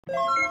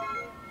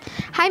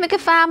Hi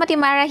Micafam,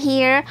 Myra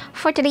here.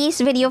 For today's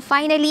video,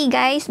 finally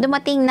guys,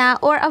 dumating na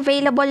or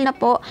available na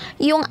po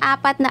yung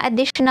 4 na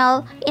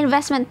additional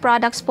investment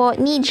products po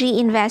ni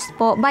Ginvest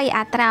po by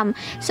Atram.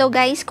 So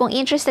guys, kung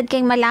interested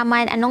kayong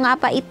malaman ano nga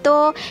pa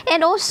ito, and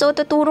also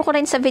tuturo ko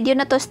rin sa video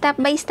na to step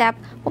by step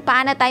kung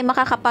paano tayo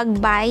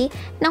makakapag-buy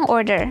ng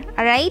order.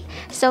 Alright?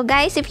 So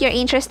guys, if you're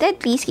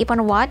interested, please keep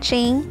on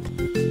watching.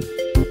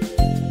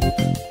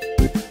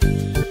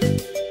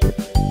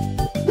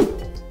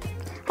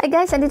 Hi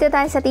guys, andito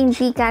tayo sa ating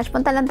Gcash.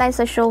 Punta lang tayo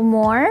sa Show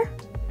More.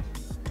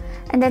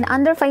 And then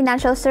under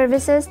Financial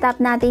Services, tap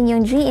natin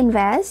yung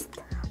Ginvest.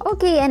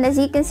 Okay, and as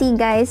you can see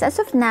guys, as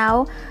of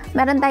now,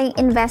 meron tayong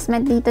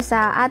investment dito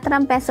sa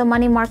Atram Peso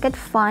Money Market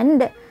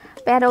Fund.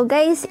 Pero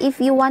guys, if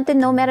you want to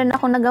know, meron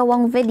akong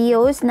nagawang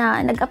videos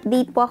na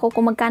nag-update po ako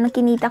kung magkano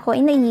kinita ko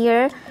in a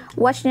year.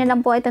 Watch nyo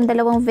lang po itong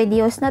 2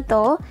 videos na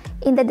to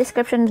in the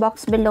description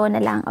box below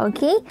na lang,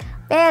 okay?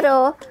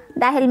 Pero,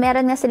 dahil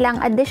meron nga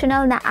silang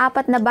additional na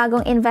 4 na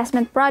bagong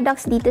investment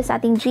products dito sa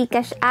ating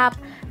Gcash app,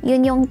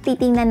 yun yung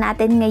titingnan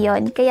natin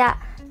ngayon. Kaya,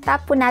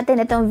 tap po natin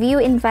itong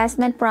View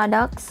Investment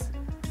Products.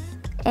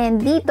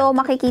 And dito,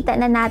 makikita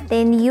na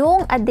natin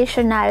yung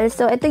additional.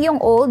 So, ito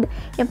yung old,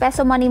 yung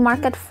Peso Money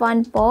Market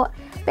Fund po.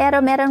 Pero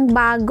merong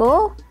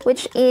bago,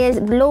 which is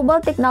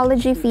Global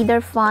Technology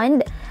Feeder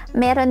Fund.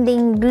 Meron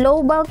ding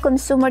Global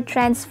Consumer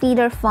Trends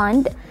Feeder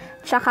Fund.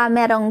 Tsaka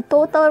merong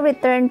Total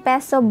Return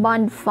Peso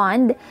Bond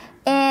Fund.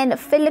 And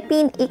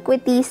Philippine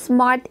Equity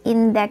Smart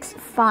Index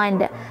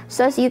Fund.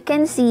 So, as you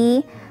can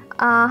see,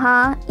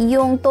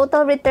 yung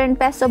Total Return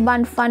Peso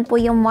Bond Fund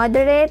po yung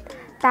moderate.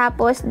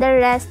 Tapos,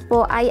 the rest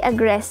po ay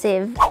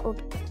aggressive.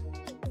 Okay.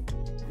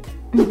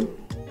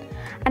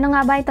 Ano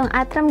nga ba itong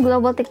Atram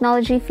Global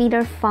Technology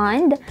Feeder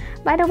Fund?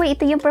 By the way,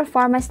 ito yung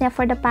performance niya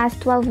for the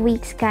past 12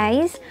 weeks,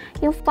 guys.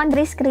 Yung fund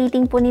risk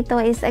rating po nito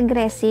is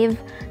aggressive.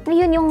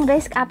 Ngayon, yung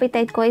risk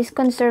appetite ko is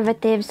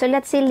conservative. So,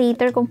 let's see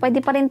later kung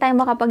pwede pa rin tayo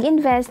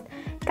makapag-invest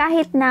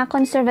kahit na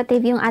conservative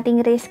yung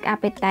ating risk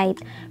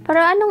appetite. Pero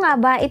ano nga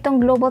ba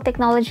itong Global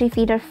Technology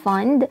Feeder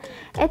Fund?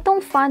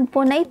 Itong fund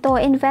po na ito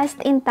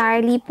invest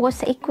entirely po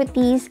sa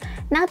equities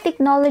ng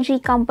technology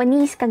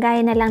companies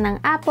kagaya na lang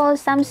ng Apple,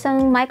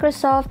 Samsung,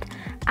 Microsoft,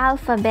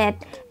 Alphabet.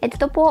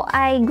 Ito po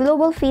ay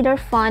Global Feeder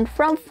Fund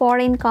from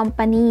foreign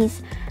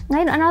companies.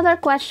 Ngayon,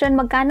 another question,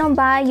 magkano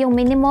ba yung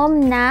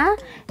minimum na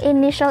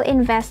initial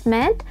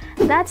investment?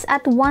 That's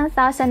at 1,000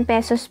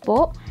 pesos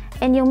po.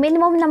 And yung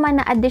minimum naman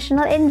na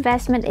additional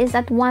investment is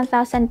at 1,000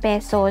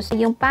 pesos.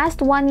 Yung past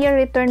 1-year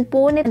return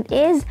po nito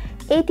is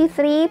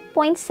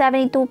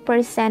 83.72%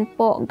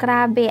 po.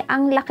 Grabe,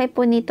 ang laki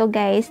po nito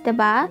guys,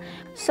 diba?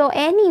 So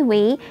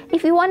anyway,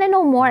 if you wanna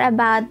know more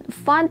about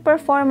fund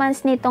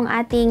performance nitong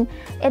ating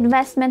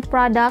investment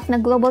product na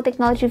Global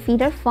Technology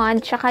Feeder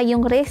Fund, tsaka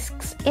yung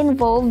risks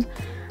involved,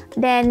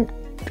 then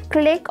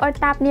click or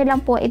tap nyo lang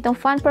po itong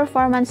fund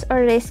performance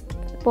or risk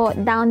po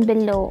down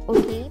below,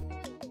 okay?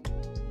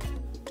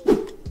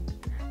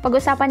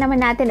 Pag-usapan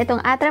naman natin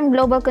itong Atram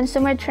Global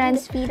Consumer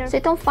Trends Feeder.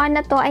 So itong fund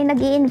na to ay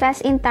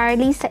nag-i-invest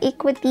entirely sa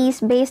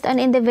equities based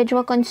on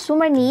individual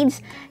consumer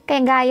needs,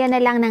 kaya gaya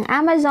na lang ng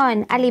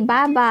Amazon,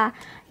 Alibaba,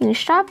 yung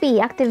Shopee,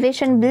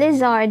 Activision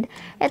Blizzard.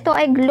 Ito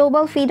ay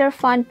Global Feeder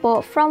Fund po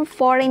from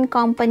foreign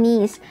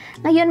companies.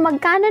 Ngayon,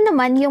 magkano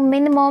naman yung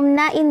minimum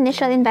na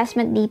initial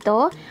investment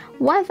dito?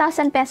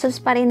 1,000 pesos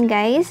pa rin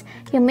guys.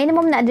 Yung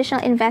minimum na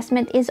additional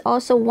investment is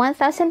also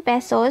 1,000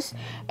 pesos.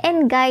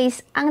 And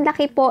guys, ang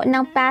laki po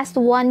ng past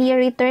 1-year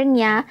return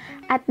niya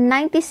at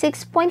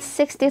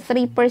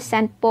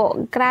 96.63% po.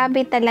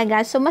 Grabe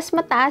talaga. So, mas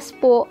mataas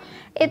po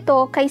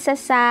ito kaysa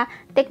sa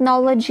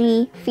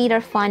technology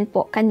feeder fund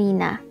po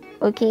kanina.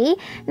 Okay?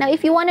 Now,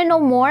 if you want to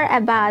know more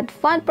about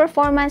fund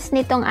performance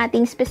nitong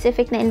ating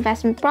specific na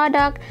investment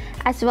product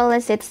as well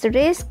as its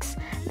risks,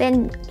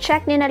 then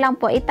check nyo na lang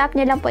po, itap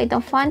nyo lang po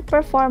itong fund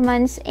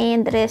performance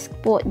and risk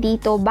po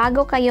dito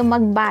bago kayo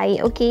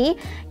mag-buy, okay?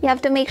 You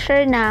have to make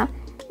sure na,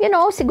 you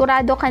know,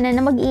 sigurado ka na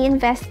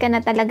mag-i-invest ka na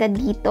talaga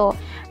dito.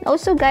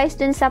 Also guys,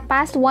 dun sa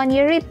past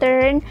 1-year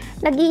return,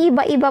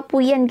 nag-iiba-iba po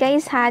yan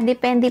guys ha.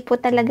 Depende po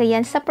talaga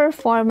yan sa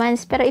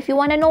performance. Pero if you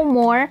wanna know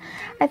more,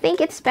 I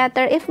think it's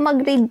better if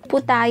mag-read po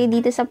tayo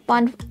dito sa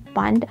fund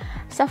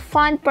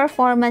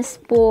performance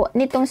po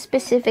nitong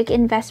specific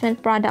investment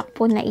product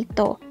po na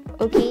ito.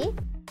 Okay?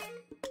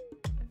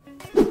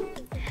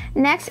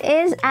 Next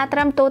is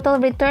Atram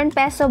Total Return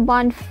Peso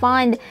Bond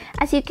Fund.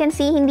 As you can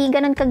see, hindi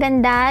ganun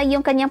kaganda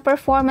yung kanyang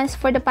performance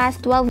for the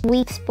past 12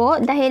 weeks po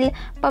dahil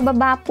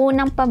pababa po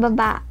ng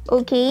pababa.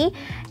 Okay?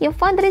 Yung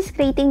fund risk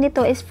rating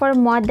nito is for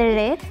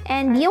moderate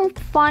and yung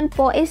fund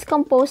po is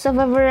composed of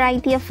a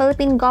variety of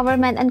Philippine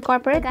government and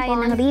corporate bonds, gaya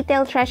ng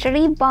retail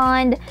treasury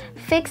bond,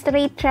 fixed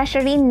rate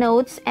treasury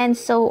notes, and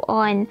so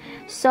on.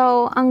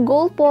 So, ang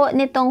goal po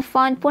nitong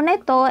fund po na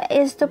ito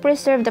is to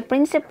preserve the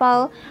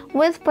principal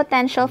with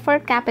potential for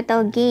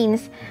capital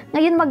gains.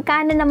 Ngayon,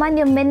 magkano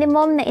naman yung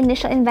minimum na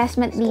initial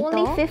investment dito?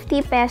 Only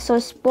 50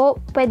 pesos po,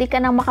 pwede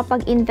ka nang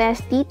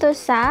makapag-invest dito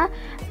sa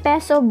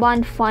Peso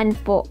Bond Fund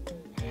po.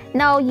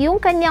 Now, yung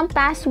kanyang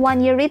past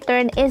 1-year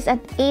return is at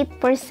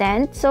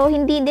 8%. So,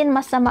 hindi din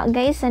masama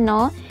guys,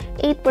 ano?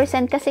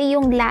 8% kasi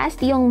yung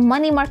last, yung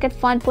money market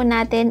fund po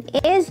natin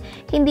is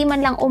hindi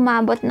man lang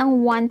umabot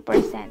ng 1%.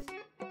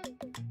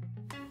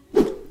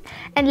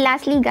 And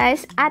lastly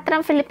guys,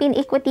 Atram Philippine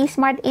Equity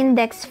Smart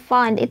Index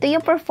Fund. Ito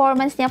yung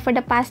performance niya for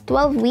the past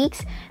 12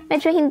 weeks.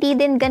 Medyo hindi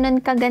din ganun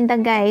kaganda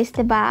guys,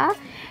 'di ba?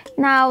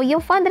 Now,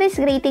 yung fund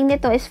risk rating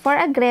nito is for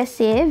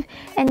aggressive,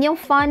 and yung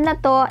fund na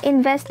to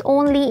invest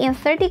only in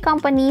 30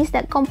 companies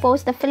that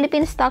compose the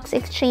Philippine Stocks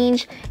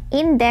Exchange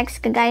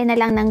Index, kagaya na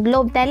lang ng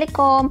Globe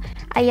Telecom,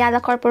 Ayala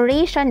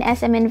Corporation,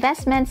 SM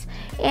Investments,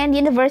 and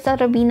Universal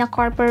Robina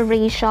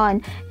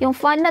Corporation. Yung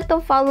fund na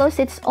to follows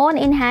its own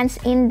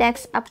enhanced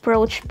index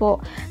approach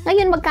po.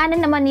 Ngayon,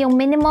 magkano naman yung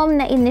minimum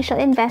na initial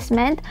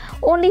investment?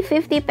 Only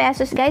 50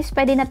 pesos guys,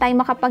 pwede na tayo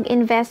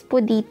makapag-invest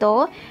po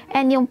dito.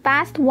 And yung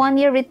past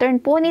 1-year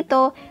return po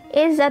nito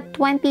is at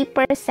 20%.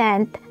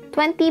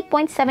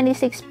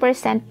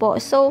 20.76% po.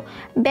 So,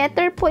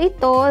 better po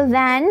ito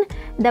than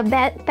the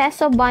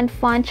peso bond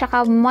fund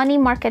tsaka money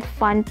market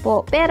fund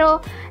po.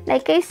 Pero,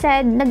 like I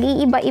said,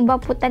 nag-iiba-iba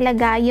po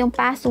talaga yung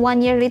past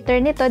 1-year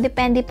return nito.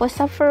 Depende po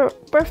sa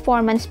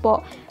performance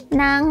po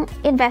ng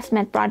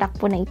investment product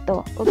po na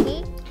ito. Okay?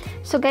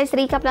 So guys,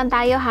 recap lang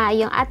tayo ha.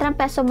 Yung Atram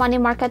Peso Money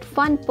Market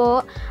Fund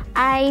po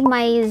ay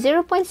may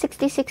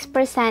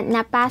 0.66%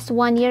 na past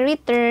 1-year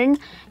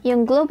return.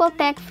 Yung Global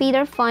Tech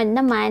Feeder Fund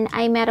naman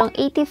ay merong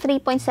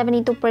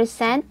 83.72%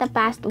 na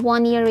past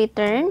 1-year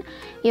return.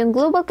 Yung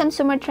Global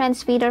Consumer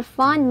Trends Feeder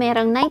Fund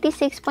merong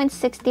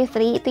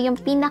 96.63. Ito yung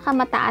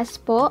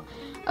pinakamataas po.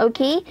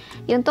 Okay?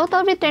 Yung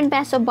Total Return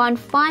Peso Bond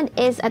Fund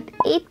is at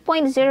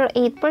 8.08%.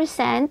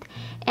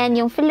 And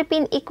yung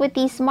Philippine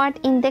Equity Smart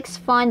Index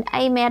Fund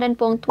ay meron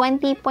pong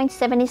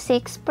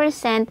 20.76%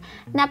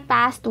 na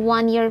past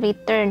 1-year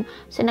return.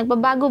 So,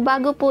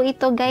 nagbabago-bago po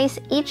ito guys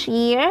each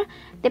year.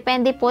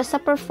 Depende po sa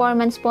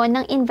performance po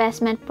ng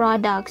investment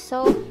products.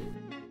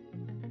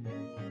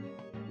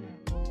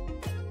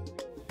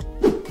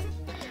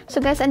 So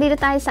guys, andito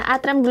tayo sa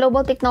Atram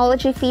Global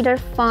Technology Feeder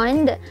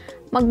Fund.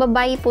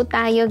 Magbabuy po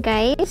tayo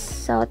guys.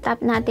 So,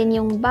 tap natin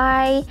yung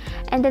buy.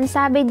 And then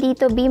sabi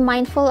dito, be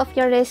mindful of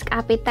your risk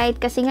appetite.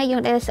 Kasi nga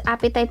yung risk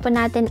appetite po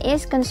natin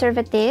is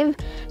conservative.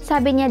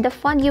 Sabi niya, the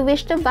fund you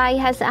wish to buy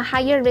has a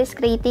higher risk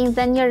rating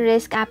than your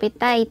risk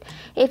appetite.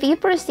 If you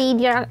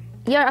proceed,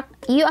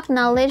 you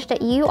acknowledge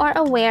that you are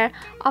aware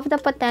of the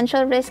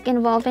potential risk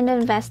involved in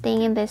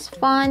investing in this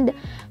fund.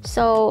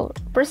 So,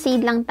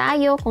 proceed lang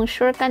tayo kung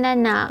sure ka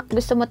na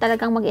gusto mo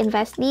talagang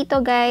mag-invest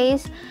dito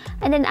guys.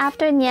 And then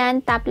after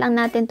nyan, tap lang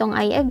natin tong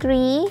I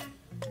agree.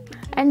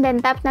 And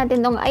then tap natin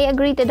tong I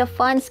agree to the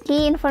fund's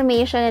key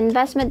information,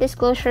 investment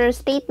disclosure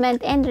statement,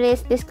 and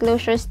risk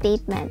disclosure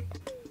statement.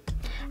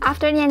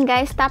 After nyan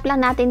guys, tap lang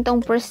natin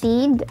tong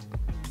proceed.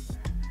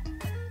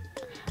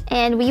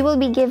 And we will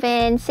be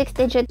given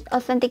 6-digit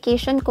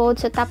authentication code.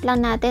 So, tap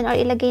lang natin or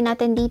ilagay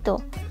natin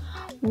dito.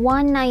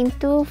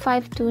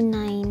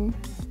 192529.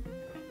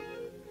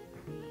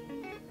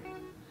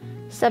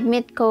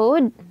 Submit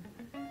code.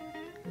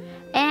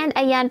 And,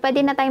 ayan,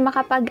 pwede na tayong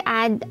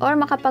makapag-add or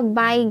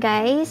makapag-buy,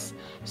 guys.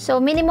 So,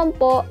 minimum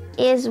po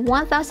is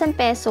 1,000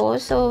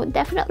 pesos. So,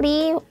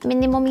 definitely,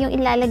 minimum yung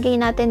ilalagay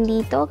natin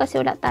dito kasi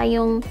wala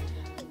tayong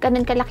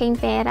ganun kalaking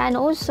pera. And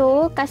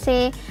also,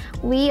 kasi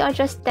we are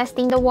just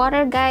testing the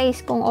water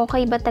guys kung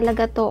okay ba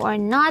talaga to or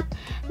not.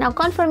 Now,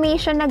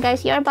 confirmation na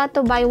guys, you're about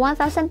to buy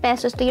 1,000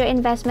 pesos to your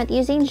investment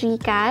using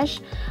Gcash.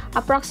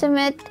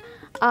 Approximate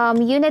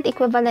unit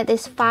equivalent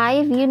is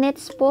 5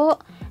 units po.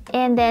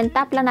 And then,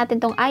 tap lang natin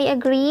tong I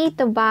agree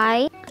to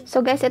buy. So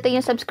guys, ito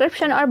yung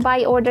subscription or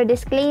buy order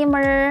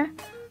disclaimer.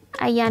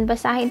 Ayan,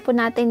 basahin po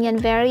natin yan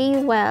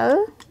very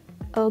well.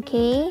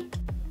 Okay.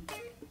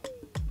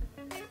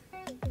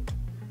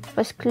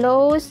 Was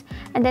close.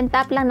 And then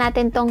tap lang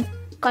natin tong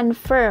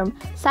confirm.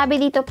 Sabi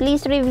dito,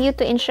 please review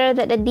to ensure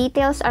that the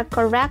details are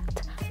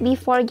correct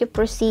before you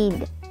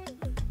proceed.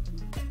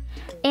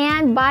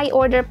 And buy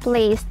order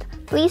placed.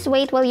 Please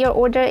wait while your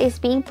order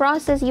is being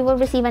processed. You will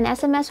receive an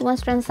SMS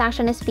once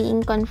transaction is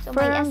being confirmed. So,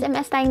 may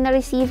SMS tayong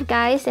na-receive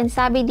guys. And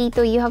sabi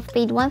dito, you have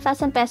paid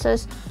 1,000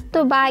 pesos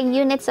to buy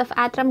units of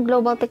Atram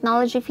Global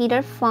Technology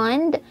Feeder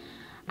Fund.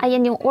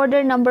 Ayan yung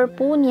order number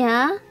po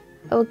niya.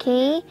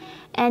 Okay?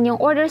 And yung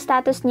order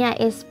status niya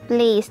is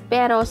placed.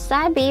 Pero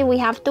sabi, we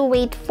have to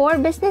wait 4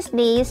 business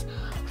days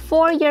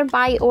for your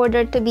buy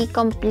order to be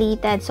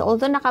completed. So,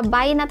 although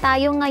nakabuy na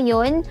tayo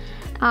ngayon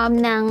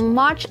ng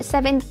March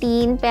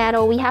 17,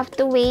 pero we have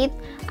to wait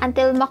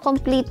until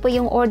makomplete po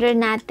yung order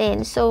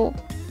natin. So,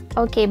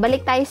 okay,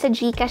 balik tayo sa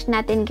Gcash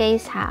natin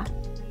guys ha.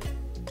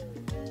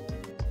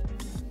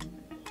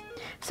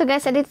 So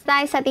guys, dito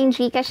tayo sa ating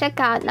Gcash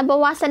account.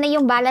 Nabawasan na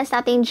yung balance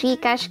sa ating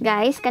Gcash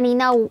guys.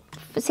 Kanina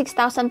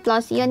 6,000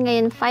 plus yun,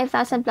 ngayon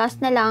 5,000 plus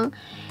na lang.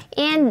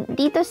 And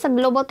dito sa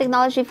Global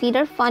Technology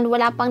Feeder Fund,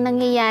 wala pang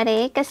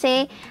nangyayari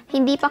kasi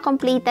hindi pa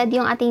completed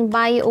yung ating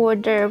buy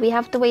order. We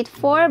have to wait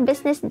 4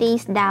 business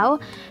days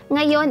daw.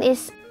 Ngayon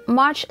is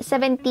March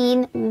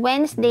 17,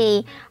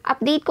 Wednesday.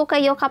 Update ko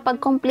kayo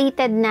kapag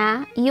completed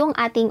na yung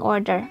ating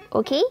order.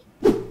 Okay?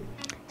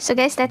 So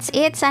guys, that's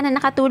it. Sana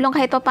nakatulong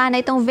kahit paano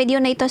itong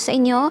video na ito sa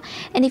inyo.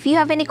 And if you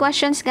have any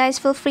questions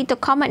guys, feel free to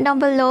comment down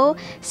below.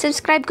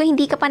 Subscribe kung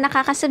hindi ka pa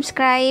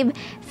nakaka-subscribe.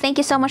 Thank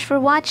you so much for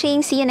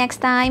watching. See you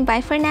next time. Bye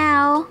for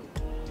now.